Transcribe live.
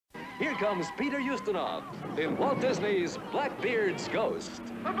here comes Peter Ustinov in Walt Disney's Blackbeard's Ghost.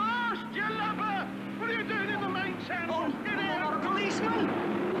 Avast, you lubber! What are you doing in the main stand? Oh, get here! Not a policeman!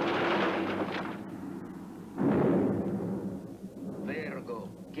 Virgo,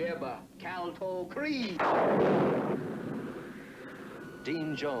 Geba, Calto, Cree.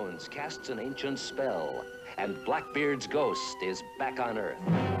 Dean Jones casts an ancient spell, and Blackbeard's ghost is back on Earth.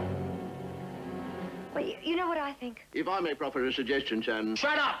 Well, you know what I think? If I may proffer a suggestion, Shan.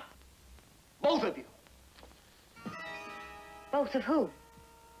 Shut up! Both of you. Both of who?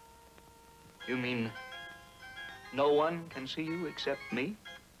 You mean no one can see you except me?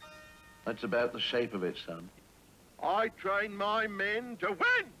 That's about the shape of it, son. I train my men to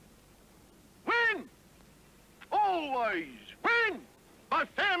win! Win! Always win! By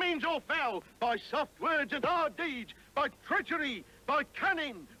fair means or foul, by soft words and hard deeds, by treachery, by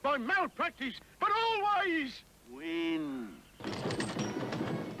cunning, by malpractice, but always win!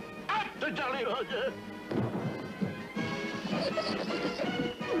 Up the Jolly Roger!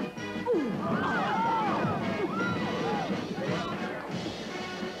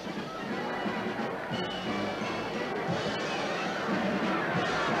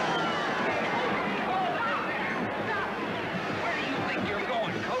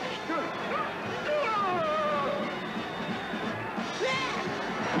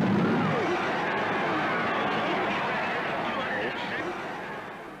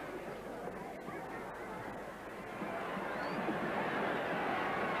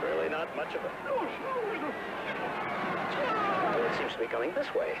 Not much of it. Well, it seems to be coming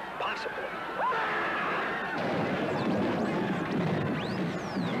this way, possibly.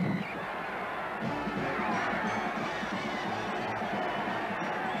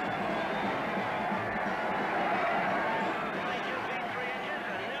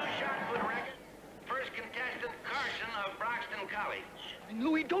 First contestant, Carson of Broxton College.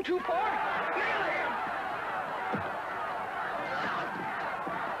 Louis, don't too far. Nail him!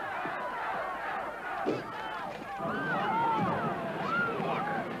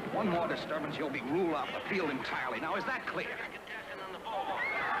 One more disturbance, you'll be ruled off the field entirely. Now, is that clear? Contestant on the ball.